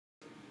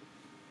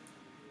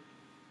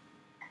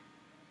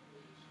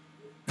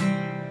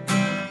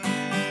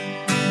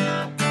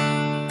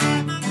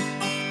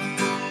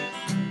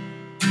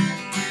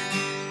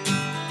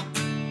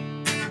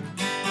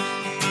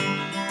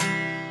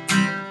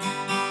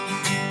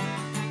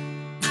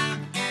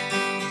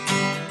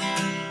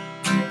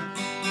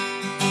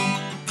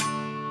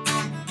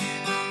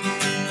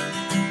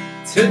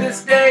To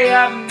this day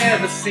I've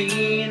never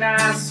seen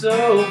eyes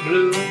so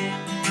blue.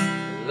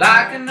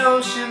 Like an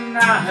ocean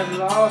I have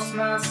lost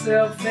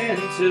myself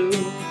into.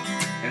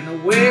 And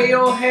the way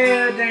your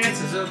hair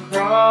dances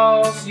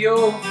across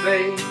your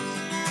face,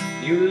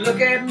 you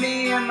look at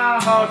me and my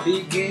heart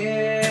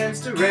begins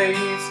to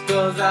race.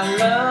 'Cause I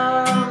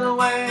love the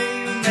way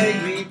you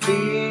make me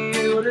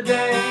feel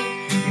today.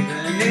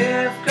 Even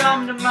if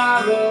come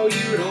tomorrow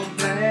you don't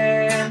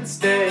plan to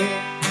stay,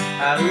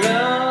 I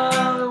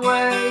love the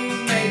way you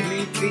make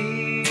me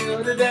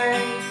feel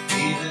today.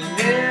 Even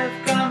if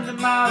come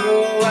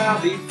tomorrow I'll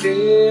be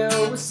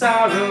filled with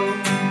sorrow.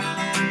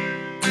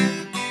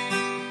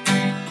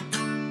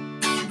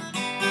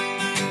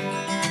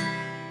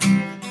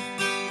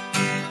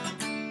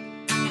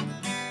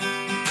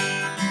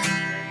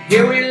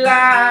 Here we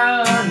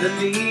lie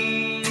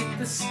underneath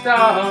the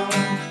stars,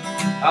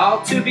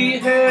 all to be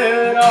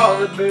heard, all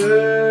the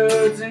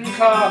birds and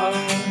cars.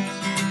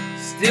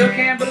 Still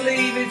can't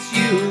believe it's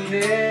you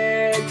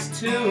next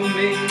to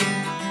me.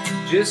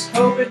 Just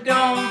hope it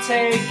don't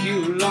take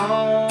you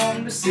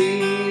long to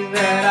see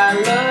that I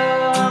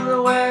love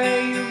the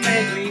way you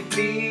make me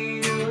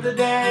feel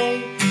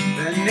today.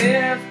 And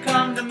if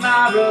come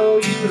tomorrow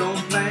you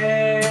don't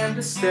plan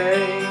to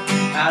stay,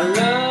 I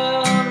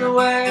love the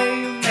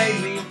way you make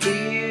me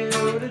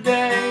feel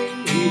today.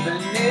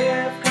 Even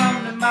if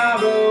come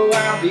tomorrow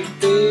I'll be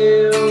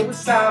filled with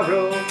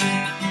sorrow.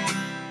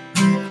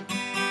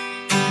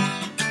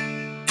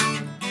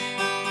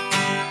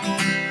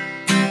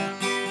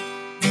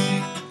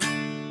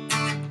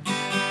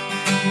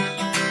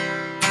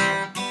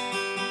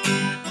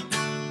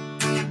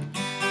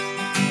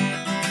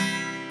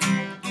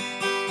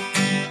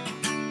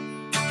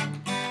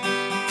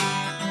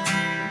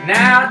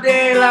 Now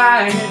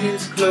daylight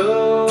is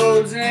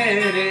closing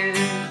in,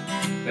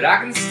 but I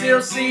can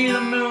still see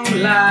the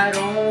moonlight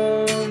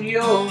on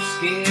your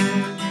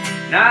skin.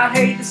 And I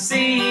hate to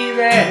see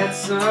that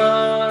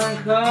sun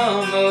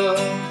come up,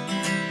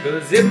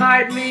 'cause it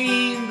might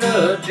mean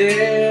the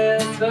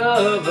death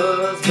of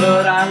us.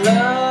 But I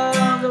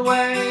love the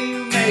way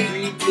you make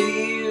me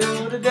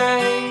feel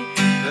today.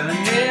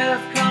 And if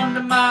come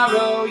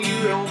tomorrow you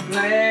don't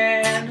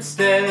plan to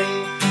stay,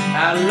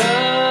 I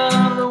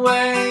love the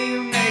way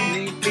you make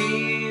me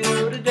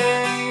feel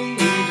today.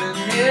 Even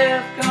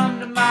if come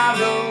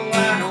tomorrow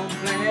I don't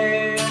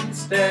plan to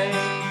stay,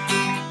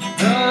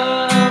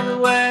 love the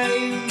way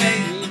you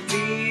make me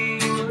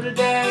feel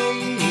today.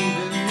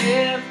 Even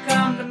if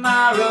come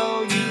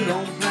tomorrow you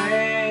don't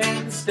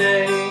plan to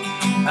stay,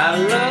 I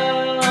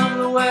love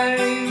the way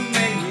you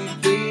make me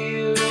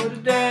feel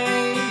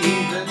today.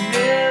 Even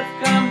if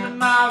come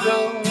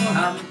tomorrow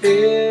I'm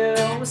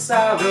filled with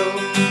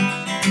sorrow.